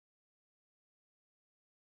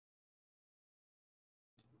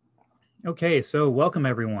Okay, so welcome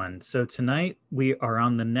everyone. So tonight we are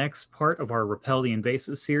on the next part of our Repel the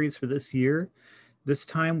Invasive series for this year. This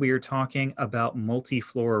time we are talking about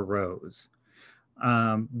Multiflora rose.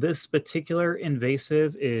 This particular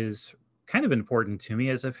invasive is kind of important to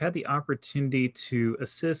me as I've had the opportunity to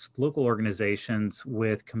assist local organizations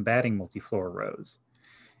with combating Multiflora rose.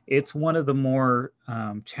 It's one of the more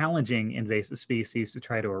challenging invasive species to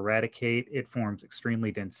try to eradicate. It forms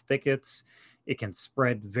extremely dense thickets. It can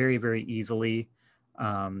spread very, very easily.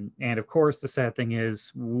 And of course, the sad thing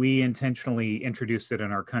is we intentionally introduced it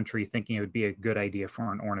in our country thinking it would be a good idea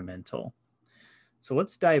for an ornamental. So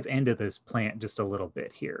let's dive into this plant just a little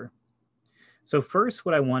bit here. So first,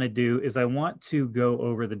 what I want to do is I want to go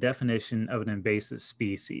over the definition of an invasive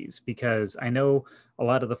species because I know a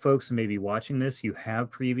lot of the folks who may be watching this, you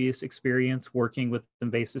have previous experience working with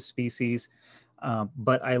invasive species,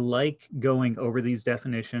 but I like going over these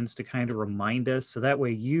definitions to kind of remind us so that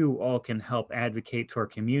way you all can help advocate to our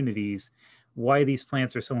communities why these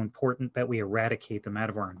plants are so important that we eradicate them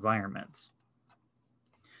out of our environments.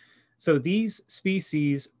 So these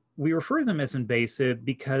species, we refer to them as invasive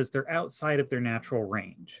because they're outside of their natural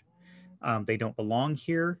range. They don't belong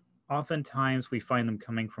here. Oftentimes, we find them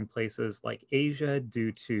coming from places like Asia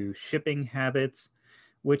due to shipping habits,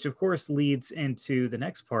 which of course leads into the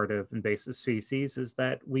next part of invasive species is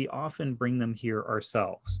that we often bring them here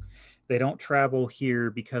ourselves. They don't travel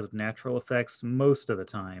here because of natural effects most of the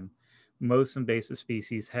time. Most invasive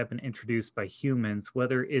species have been introduced by humans,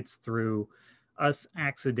 whether it's through us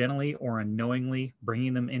accidentally or unknowingly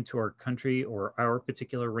bringing them into our country or our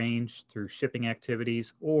particular range through shipping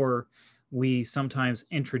activities, or we sometimes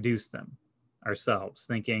introduce them ourselves,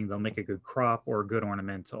 thinking they'll make a good crop or a good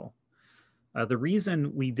ornamental. The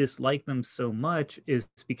reason we dislike them so much is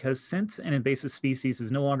because since an invasive species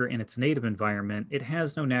is no longer in its native environment, it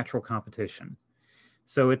has no natural competition.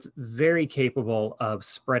 So it's very capable of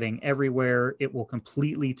spreading everywhere. It will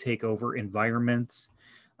completely take over environments.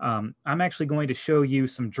 I'm actually going to show you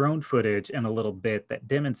some drone footage in a little bit that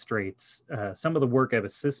demonstrates some of the work I've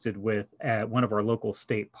assisted with at one of our local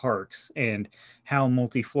state parks and how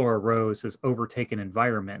Multiflora rose has overtaken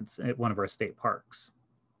environments at one of our state parks.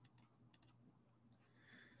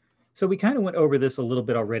 So we kind of went over this a little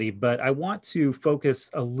bit already, but I want to focus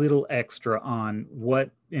a little extra on what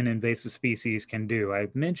an invasive species can do. I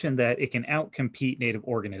mentioned that it can outcompete native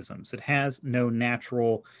organisms. It has no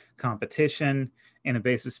natural competition. An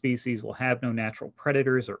invasive species will have no natural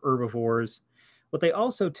predators or herbivores. What they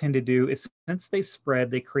also tend to do is since they spread,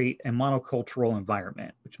 they create a monocultural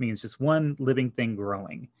environment, which means just one living thing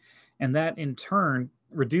growing. And that in turn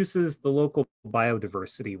reduces the local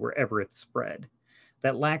biodiversity wherever it's spread.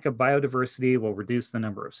 That lack of biodiversity will reduce the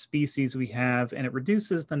number of species we have, and it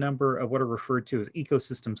reduces the number of what are referred to as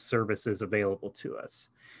ecosystem services available to us.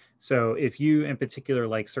 So if you in particular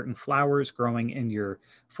like certain flowers growing in your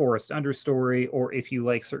forest understory, or if you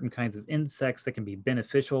like certain kinds of insects that can be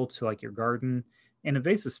beneficial to like your garden, an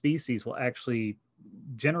invasive species will actually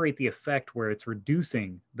generate the effect where it's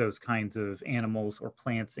reducing those kinds of animals or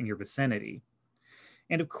plants in your vicinity.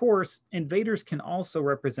 And of course, invaders can also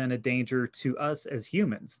represent a danger to us as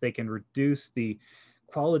humans. They can reduce the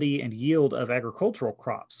quality and yield of agricultural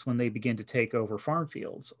crops when they begin to take over farm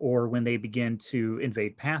fields or when they begin to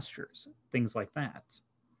invade pastures, things like that.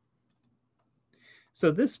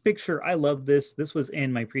 So this picture, I love this. This was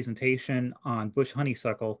in my presentation on bush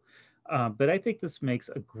honeysuckle, but I think this makes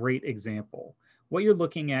a great example. What you're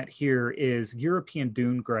looking at here is European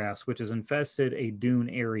dune grass, which has infested a dune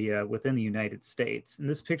area within the United States. And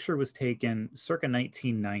this picture was taken circa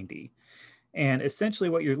 1990. And essentially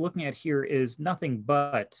what you're looking at here is nothing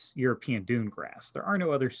but European dune grass. There are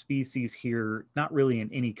no other species here, not really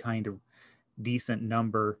in any kind of decent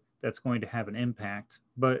number that's going to have an impact.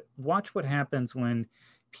 But watch what happens when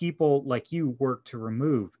people like you work to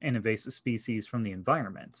remove an invasive species from the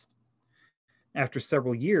environment. After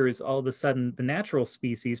several years, all of a sudden, the natural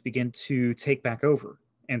species begin to take back over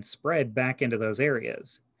and spread back into those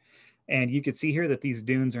areas. And you can see here that these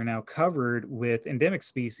dunes are now covered with endemic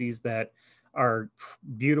species that are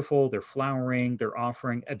beautiful, they're flowering, they're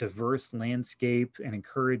offering a diverse landscape and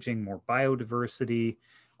encouraging more biodiversity,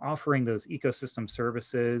 offering those ecosystem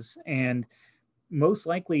services. And most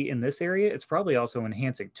likely in this area, it's probably also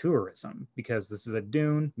enhancing tourism because this is a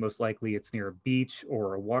dune. Most likely it's near a beach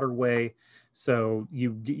or a waterway. So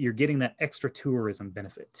you're getting that extra tourism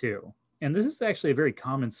benefit too. And this is actually a very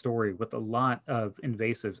common story with a lot of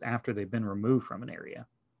invasives after they've been removed from an area.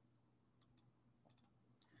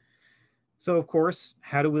 So of course,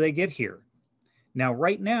 how do they get here? Now,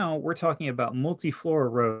 right now, we're talking about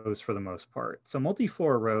Multiflora rose for the most part. So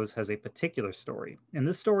Multiflora rose has a particular story, and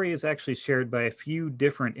this story is actually shared by a few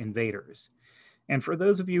different invaders. And for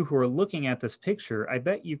those of you who are looking at this picture, I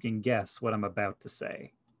bet you can guess what I'm about to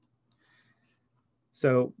say.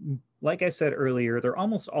 So, like I said earlier, they're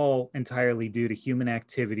almost all entirely due to human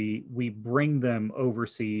activity. We bring them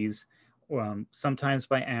overseas, sometimes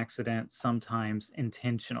by accident, sometimes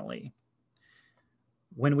intentionally.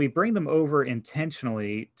 When we bring them over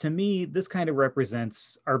intentionally, to me, this kind of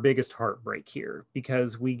represents our biggest heartbreak here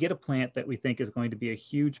because we get a plant that we think is going to be a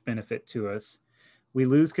huge benefit to us. We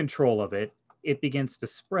lose control of it, it begins to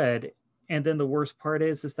spread. And then the worst part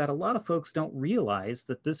is that a lot of folks don't realize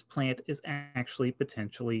that this plant is actually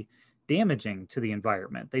potentially damaging to the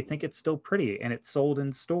environment. They think it's still pretty and it's sold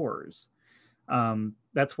in stores.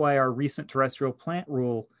 That's why our recent terrestrial plant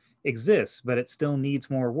rule exists, but it still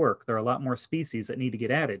needs more work. There are a lot more species that need to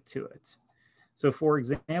get added to it. So, for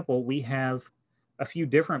example, we have a few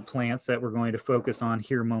different plants that we're going to focus on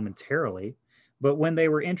here momentarily. But when they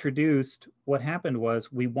were introduced, what happened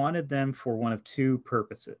was we wanted them for one of two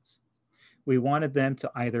purposes. We wanted them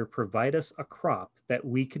to either provide us a crop that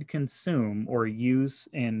we could consume or use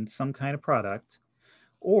in some kind of product,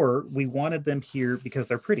 or we wanted them here because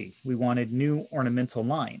they're pretty. We wanted new ornamental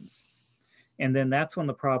lines. And then that's when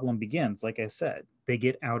the problem begins. Like I said, they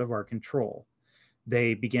get out of our control.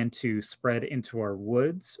 They begin to spread into our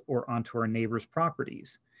woods or onto our neighbors'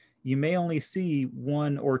 properties. You may only see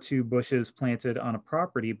one or two bushes planted on a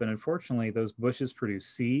property, but unfortunately, those bushes produce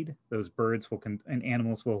seed. Those birds will and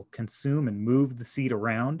animals will consume and move the seed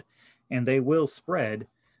around, and they will spread,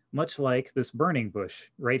 much like this burning bush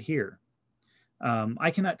right here. I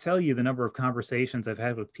cannot tell you the number of conversations I've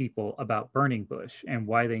had with people about burning bush and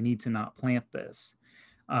why they need to not plant this.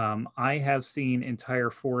 I have seen entire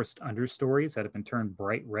forest understories that have been turned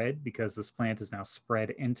bright red because this plant is now spread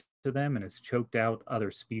into them and has choked out other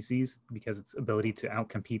species because its ability to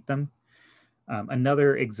outcompete them.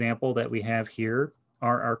 Another example that we have here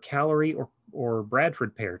are our Callery or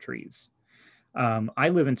Bradford pear trees. I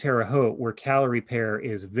live in Terre Haute, where Callery pear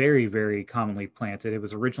is very, very commonly planted. It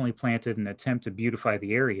was originally planted in an attempt to beautify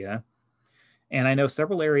the area. And I know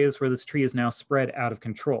several areas where this tree is now spread out of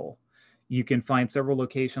control. You can find several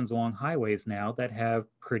locations along highways now that have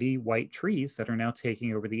pretty white trees that are now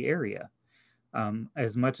taking over the area.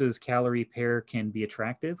 As much as Callery pear can be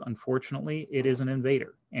attractive, unfortunately, it is an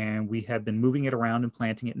invader. And we have been moving it around and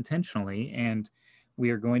planting it intentionally, and we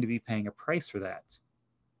are going to be paying a price for that.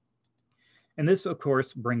 And this, of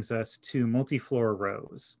course, brings us to Multiflora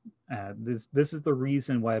rose. This is the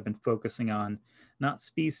reason why I've been focusing on not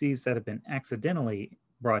species that have been accidentally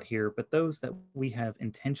brought here, but those that we have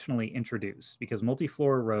intentionally introduced, because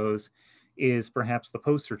Multiflora rose is perhaps the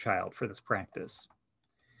poster child for this practice.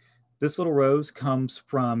 This little rose comes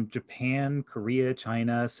from Japan, Korea,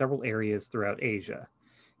 China, several areas throughout Asia.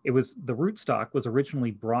 The rootstock was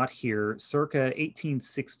originally brought here circa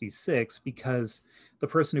 1866 because the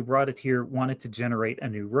person who brought it here wanted to generate a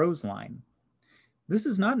new rose line. This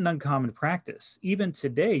is not an uncommon practice. Even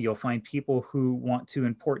today, you'll find people who want to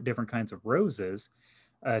import different kinds of roses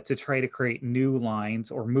to try to create new lines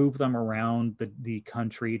or move them around the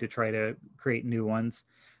country to try to create new ones.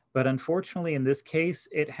 But unfortunately, in this case,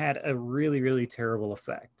 it had a really, really terrible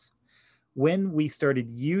effect. When we started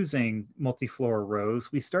using Multiflora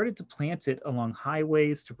rose, we started to plant it along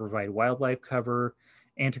highways to provide wildlife cover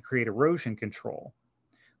and to create erosion control.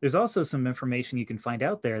 There's also some information you can find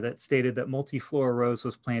out there that stated that Multiflora rose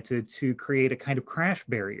was planted to create a kind of crash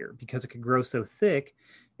barrier because it could grow so thick.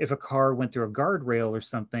 If a car went through a guardrail or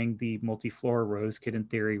something, the Multiflora rose could, in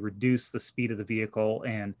theory, reduce the speed of the vehicle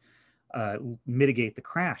and mitigate the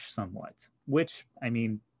crash somewhat, which, I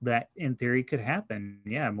mean, that in theory could happen.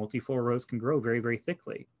 Yeah, Multiflora rose can grow very, very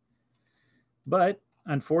thickly. But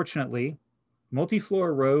unfortunately,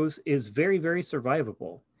 Multiflora rose is very, very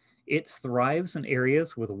survivable. It thrives in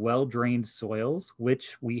areas with well-drained soils,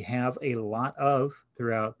 which we have a lot of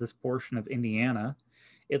throughout this portion of Indiana.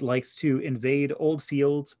 It likes to invade old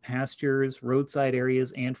fields, pastures, roadside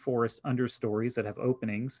areas, and forest understories that have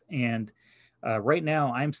openings. And right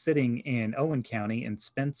now, I'm sitting in Owen County in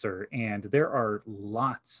Spencer, and there are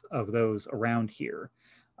lots of those around here.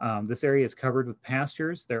 This area is covered with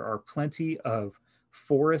pastures. There are plenty of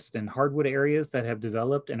forest and hardwood areas that have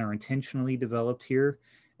developed and are intentionally developed here,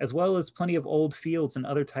 as well as plenty of old fields and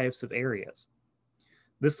other types of areas.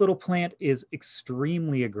 This little plant is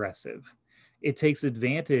extremely aggressive. It takes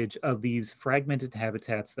advantage of these fragmented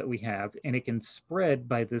habitats that we have, and it can spread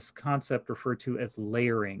by this concept referred to as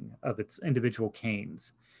layering of its individual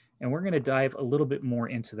canes. And we're going to dive a little bit more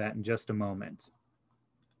into that in just a moment.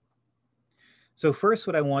 So first,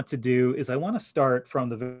 what I want to do is I want to start from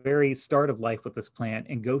the very start of life with this plant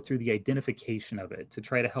and go through the identification of it to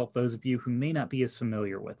try to help those of you who may not be as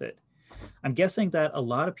familiar with it. I'm guessing that a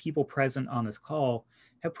lot of people present on this call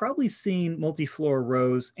have probably seen multiflora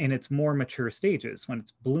rose in its more mature stages when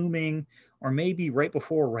it's blooming, or maybe right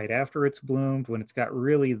before, right after it's bloomed, when it's got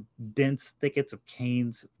really dense thickets of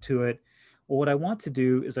canes to it. Well, what I want to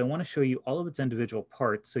do is I want to show you all of its individual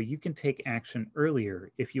parts so you can take action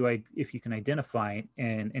earlier if you can identify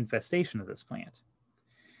an infestation of this plant.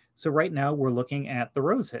 So right now we're looking at the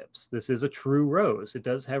rose hips. This is a true rose. It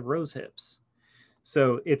does have rose hips.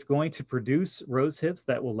 So it's going to produce rose hips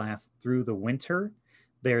that will last through the winter.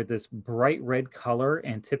 They're this bright red color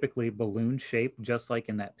and typically balloon shaped, just like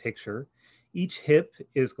in that picture. Each hip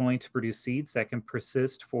is going to produce seeds that can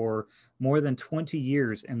persist for more than 20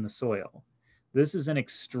 years in the soil. This is an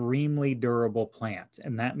extremely durable plant,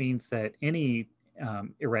 and that means that any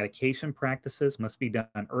eradication practices must be done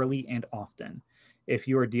early and often. If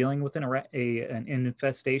you are dealing with an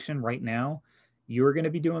infestation right now, you're going to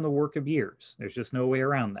be doing the work of years. There's just no way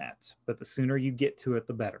around that. But the sooner you get to it,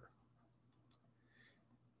 the better.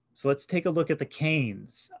 So let's take a look at the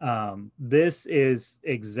canes. This is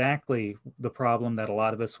exactly the problem that a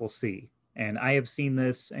lot of us will see. And I have seen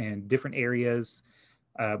this in different areas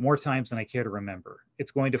more times than I care to remember.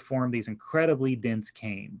 It's going to form these incredibly dense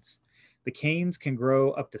canes. The canes can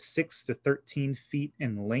grow up to 6 to 13 feet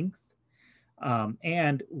in length.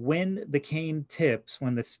 And when the cane tips,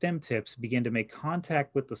 when the stem tips begin to make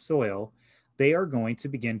contact with the soil, they are going to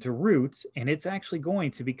begin to root, and it's actually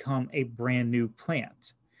going to become a brand new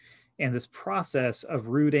plant. And this process of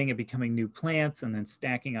rooting and becoming new plants and then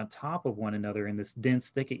stacking on top of one another in this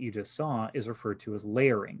dense thicket you just saw is referred to as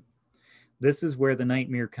layering. This is where the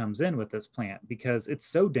nightmare comes in with this plant because it's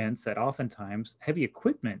so dense that oftentimes heavy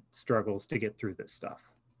equipment struggles to get through this stuff.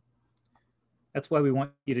 That's why we want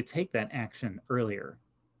you to take that action earlier.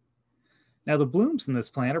 Now, the blooms in this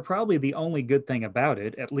plant are probably the only good thing about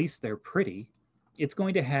it, at least they're pretty. It's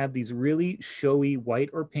going to have these really showy white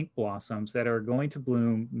or pink blossoms that are going to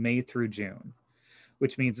bloom May through June,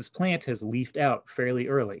 which means this plant has leafed out fairly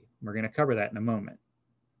early. We're going to cover that in a moment.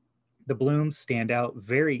 The blooms stand out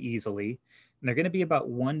very easily, and they're going to be about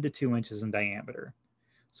 1 to 2 inches in diameter.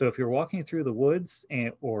 So if you're walking through the woods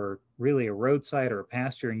or really a roadside or a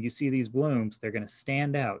pasture and you see these blooms, they're going to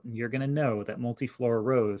stand out and you're going to know that multiflora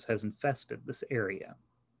rose has infested this area.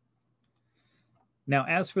 Now,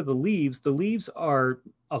 as for the leaves are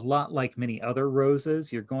a lot like many other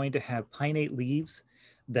roses. You're going to have pinnate leaves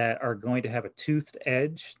that are going to have a toothed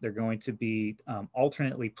edge. They're going to be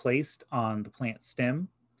alternately placed on the plant stem.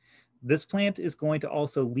 This plant is going to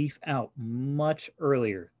also leaf out much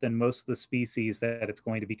earlier than most of the species that it's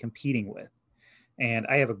going to be competing with. And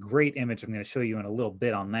I have a great image I'm going to show you in a little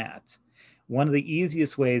bit on that. One of the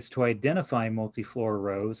easiest ways to identify multiflora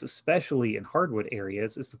rose, especially in hardwood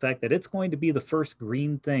areas, is the fact that it's going to be the first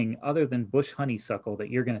green thing other than bush honeysuckle that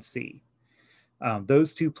you're going to see.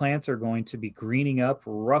 Those two plants are going to be greening up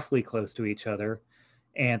roughly close to each other.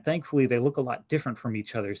 And thankfully, they look a lot different from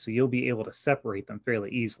each other, so you'll be able to separate them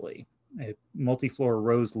fairly easily. Multiflora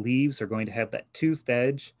rose leaves are going to have that toothed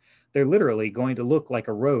edge. They're literally going to look like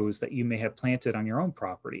a rose that you may have planted on your own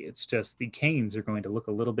property. It's just the canes are going to look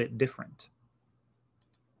a little bit different.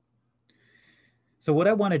 So what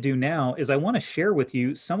I want to do now is I want to share with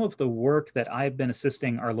you some of the work that I've been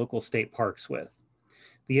assisting our local state parks with.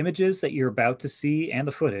 The images that you're about to see and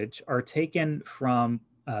the footage are taken from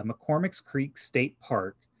McCormick's Creek State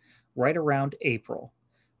Park right around April.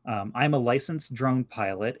 I'm a licensed drone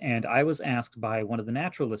pilot, and I was asked by one of the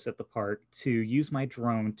naturalists at the park to use my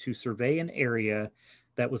drone to survey an area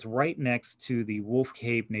that was right next to the Wolf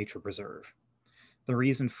Cave Nature Preserve. The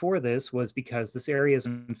reason for this was because this area is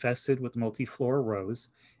infested with multiflora rose,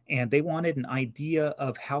 and they wanted an idea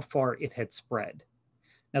of how far it had spread.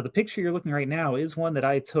 Now, the picture you're looking right now is one that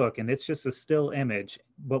I took, and it's just a still image.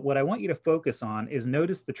 But what I want you to focus on is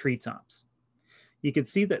notice the treetops. You can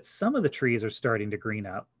see that some of the trees are starting to green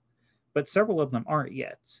up, but several of them aren't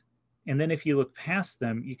yet. And then if you look past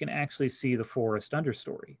them, you can actually see the forest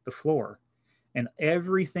understory, the floor. And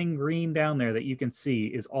everything green down there that you can see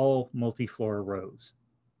is all multiflora rose.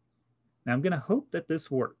 Now I'm going to hope that this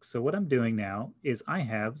works. So what I'm doing now is I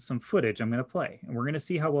have some footage I'm going to play, and we're going to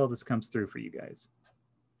see how well this comes through for you guys.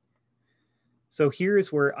 So here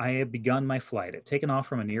is where I have begun my flight. I've taken off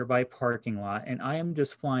from a nearby parking lot, and I am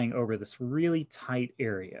just flying over this really tight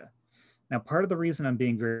area. Now, part of the reason I'm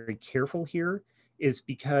being very careful here is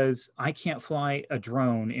because I can't fly a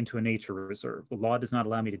drone into a nature reserve. The law does not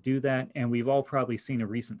allow me to do that, and we've all probably seen a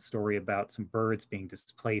recent story about some birds being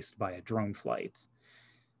displaced by a drone flight.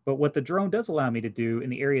 But what the drone does allow me to do in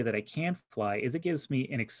the area that I can fly is it gives me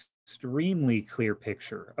an extremely clear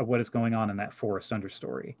picture of what is going on in that forest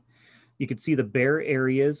understory. You can see the bare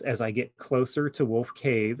areas as I get closer to Wolf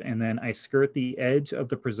Cave, and then I skirt the edge of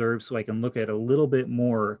the preserve so I can look at a little bit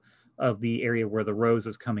more of the area where the rose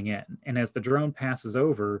is coming in. And as the drone passes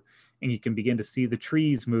over and you can begin to see the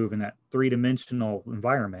trees move in that three-dimensional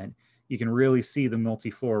environment, you can really see the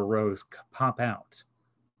multiflora rose pop out.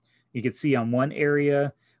 You can see on one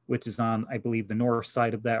area, which is on, I believe, the north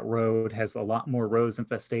side of that road, has a lot more rose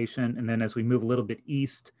infestation. And then as we move a little bit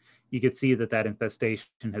east, you can see that that infestation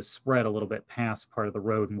has spread a little bit past part of the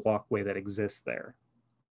road and walkway that exists there.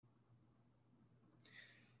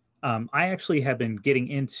 I actually have been getting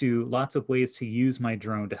into lots of ways to use my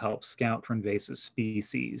drone to help scout for invasive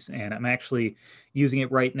species. And I'm actually using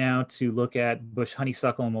it right now to look at bush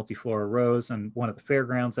honeysuckle and multiflora rose on one of the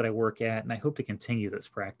fairgrounds that I work at. And I hope to continue this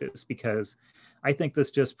practice because I think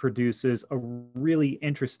this just produces a really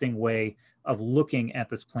interesting way of looking at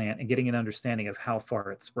this plant and getting an understanding of how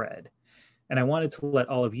far it's spread. And I wanted to let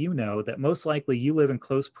all of you know that most likely you live in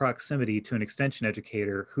close proximity to an extension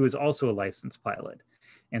educator who is also a licensed pilot.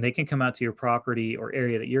 And they can come out to your property or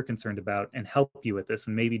area that you're concerned about and help you with this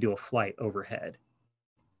and maybe do a flight overhead.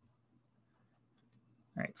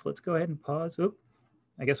 All right, so let's go ahead and pause. Oop,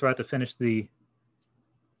 I guess we'll have to finish the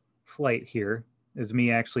flight here. Is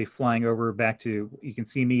me actually flying over back to, you can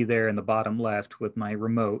see me there in the bottom left with my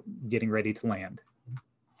remote getting ready to land.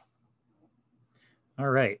 All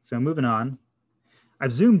right, so moving on.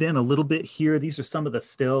 I've zoomed in a little bit here. These are some of the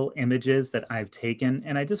still images that I've taken,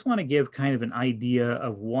 and I just want to give kind of an idea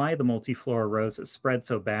of why the multiflora rose has spread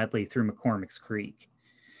so badly through McCormick's Creek.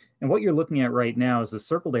 And what you're looking at right now is the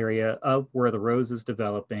circled area of where the rose is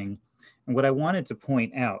developing. And what I wanted to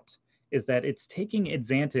point out is that it's taking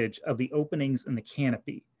advantage of the openings in the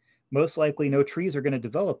canopy. Most likely no trees are going to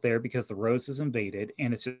develop there because the rose is invaded,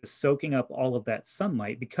 and it's just soaking up all of that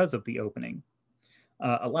sunlight because of the opening.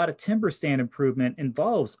 A lot of timber stand improvement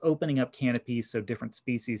involves opening up canopies so different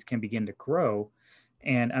species can begin to grow.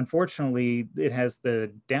 And unfortunately, it has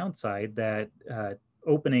the downside that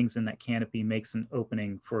openings in that canopy makes an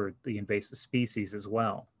opening for the invasive species as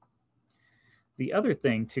well. The other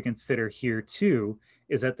thing to consider here too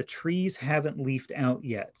is that the trees haven't leafed out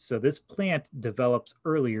yet. So this plant develops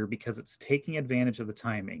earlier because it's taking advantage of the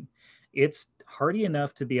timing. It's hardy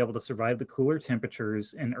enough to be able to survive the cooler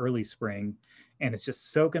temperatures in early spring, and it's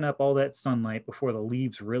just soaking up all that sunlight before the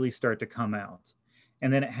leaves really start to come out.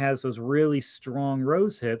 And then it has those really strong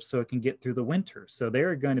rose hips so it can get through the winter. So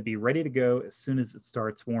they're going to be ready to go as soon as it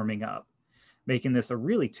starts warming up, making this a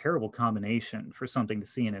really terrible combination for something to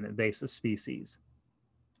see in an invasive species.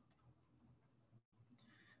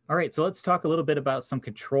 All right, so let's talk a little bit about some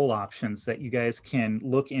control options that you guys can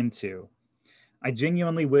look into. I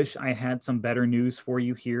genuinely wish I had some better news for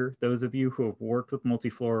you here. Those of you who have worked with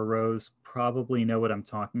multiflora rose probably know what I'm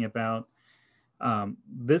talking about.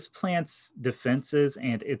 This plant's defenses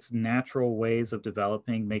and its natural ways of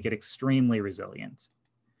developing make it extremely resilient.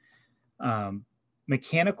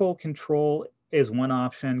 Mechanical control is one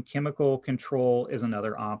option, chemical control is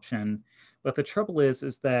another option. But the trouble is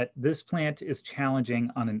that this plant is challenging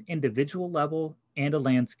on an individual level and a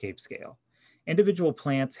landscape scale. Individual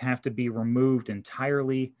plants have to be removed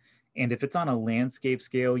entirely. And if it's on a landscape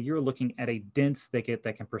scale, you're looking at a dense thicket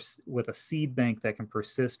that can with a seed bank that can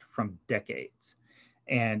persist from decades.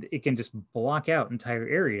 And it can just block out entire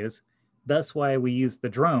areas. That's why we use the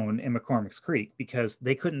drone in McCormick's Creek, because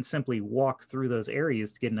they couldn't simply walk through those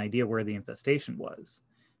areas to get an idea where the infestation was.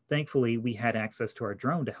 Thankfully, we had access to our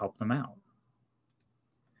drone to help them out.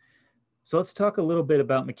 So let's talk a little bit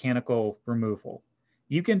about mechanical removal.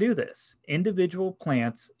 You can do this. Individual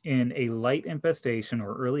plants in a light infestation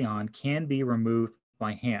or early on can be removed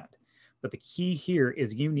by hand. But the key here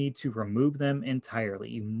is you need to remove them entirely.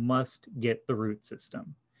 You must get the root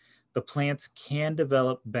system. The plants can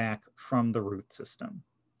develop back from the root system.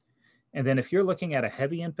 And then if you're looking at a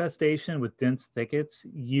heavy infestation with dense thickets,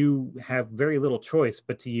 you have very little choice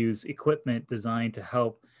but to use equipment designed to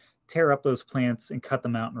help tear up those plants and cut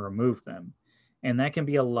them out and remove them. And that can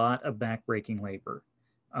be a lot of backbreaking labor.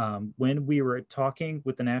 When we were talking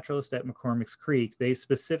with the naturalist at McCormick's Creek, they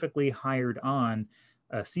specifically hired on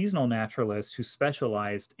a seasonal naturalist who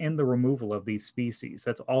specialized in the removal of these species.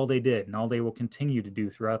 That's all they did and all they will continue to do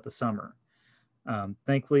throughout the summer.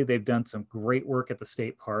 Thankfully, they've done some great work at the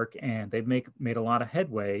state park and they've made a lot of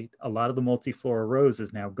headway. A lot of the multiflora rose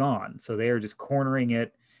is now gone. So they are just cornering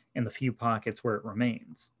it in the few pockets where it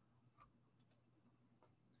remains.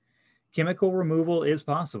 Chemical removal is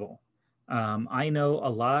possible. I know a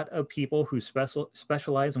lot of people who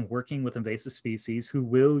specialize in working with invasive species who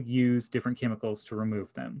will use different chemicals to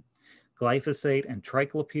remove them. Glyphosate and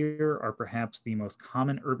triclopyr are perhaps the most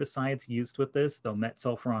common herbicides used with this, though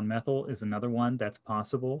metsulfuron methyl is another one that's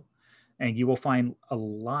possible. And you will find a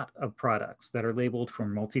lot of products that are labeled for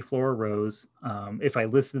multiflora rose. If I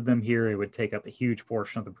listed them here, it would take up a huge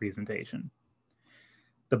portion of the presentation.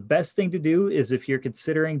 The best thing to do is, if you're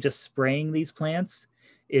considering just spraying these plants,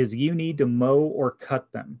 is you need to mow or cut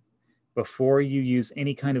them before you use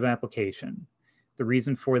any kind of application. The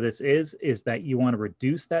reason for this is that you want to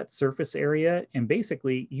reduce that surface area, and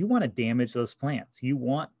basically you want to damage those plants. You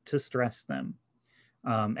want to stress them.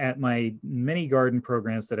 At my many garden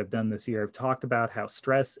programs that I've done this year, I've talked about how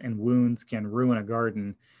stress and wounds can ruin a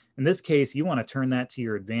garden. In this case, you want to turn that to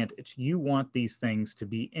your advantage. You want these things to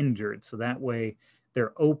be injured, so that way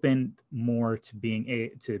they're open more to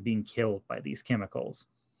being killed by these chemicals.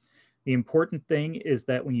 The important thing is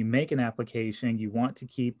that when you make an application, you want to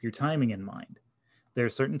keep your timing in mind. There are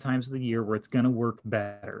certain times of the year where it's going to work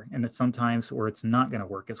better, and it's sometimes where it's not going to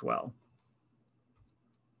work as well.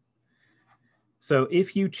 So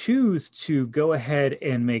if you choose to go ahead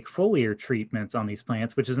and make foliar treatments on these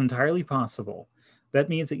plants, which is entirely possible, that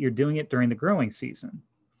means that you're doing it during the growing season.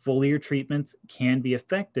 Foliar treatments can be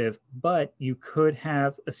effective, but you could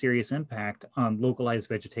have a serious impact on localized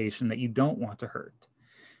vegetation that you don't want to hurt.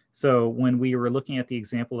 So when we were looking at the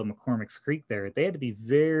example of McCormick's Creek there, they had to be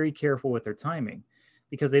very careful with their timing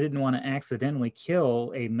because they didn't want to accidentally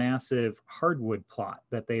kill a massive hardwood plot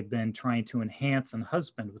that they've been trying to enhance and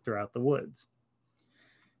husband throughout the woods.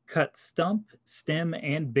 Cut stump, stem,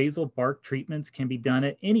 and basal bark treatments can be done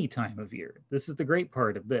at any time of year. This is the great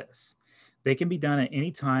part of this. They can be done at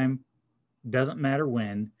any time, doesn't matter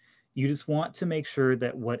when. You just want to make sure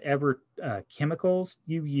that whatever chemicals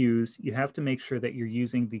you use, you have to make sure that you're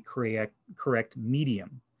using the correct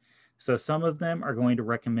medium. So some of them are going to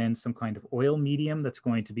recommend some kind of oil medium that's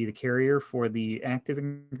going to be the carrier for the active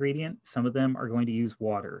ingredient. Some of them are going to use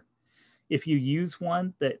water. If you use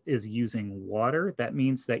one that is using water, that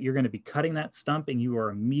means that you're going to be cutting that stump and you are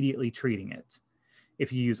immediately treating it.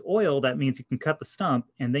 If you use oil, that means you can cut the stump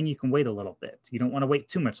and then you can wait a little bit. You don't want to wait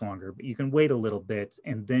too much longer, but you can wait a little bit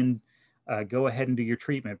and then go ahead and do your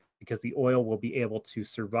treatment, because the oil will be able to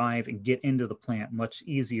survive and get into the plant much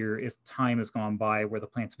easier if time has gone by where the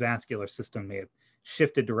plant's vascular system may have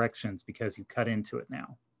shifted directions because you cut into it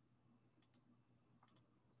now.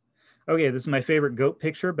 Okay, this is my favorite goat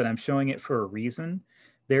picture, but I'm showing it for a reason.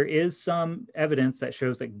 There is some evidence that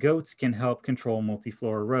shows that goats can help control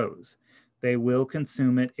multiflora rose. They will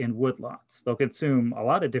consume it in woodlots. They'll consume a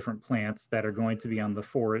lot of different plants that are going to be on the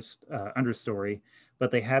forest understory, but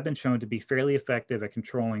they have been shown to be fairly effective at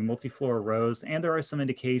controlling multiflora rose, and there are some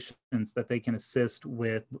indications that they can assist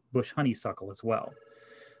with bush honeysuckle as well.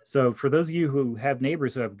 So for those of you who have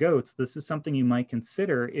neighbors who have goats, this is something you might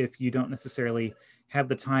consider if you don't necessarily have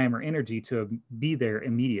the time or energy to be there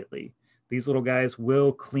immediately. These little guys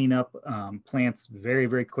will clean up plants very,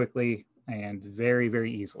 very quickly and very,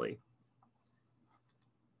 very easily.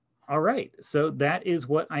 All right, so that is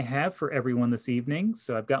what I have for everyone this evening.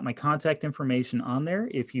 So I've got my contact information on there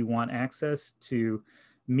if you want access to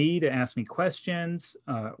me to ask me questions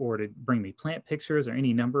or to bring me plant pictures or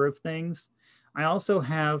any number of things. I also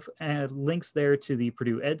have links there to the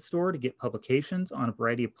Purdue Ed Store to get publications on a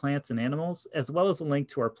variety of plants and animals, as well as a link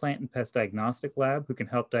to our plant and pest diagnostic lab who can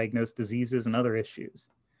help diagnose diseases and other issues.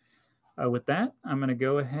 With that, I'm going to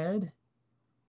go ahead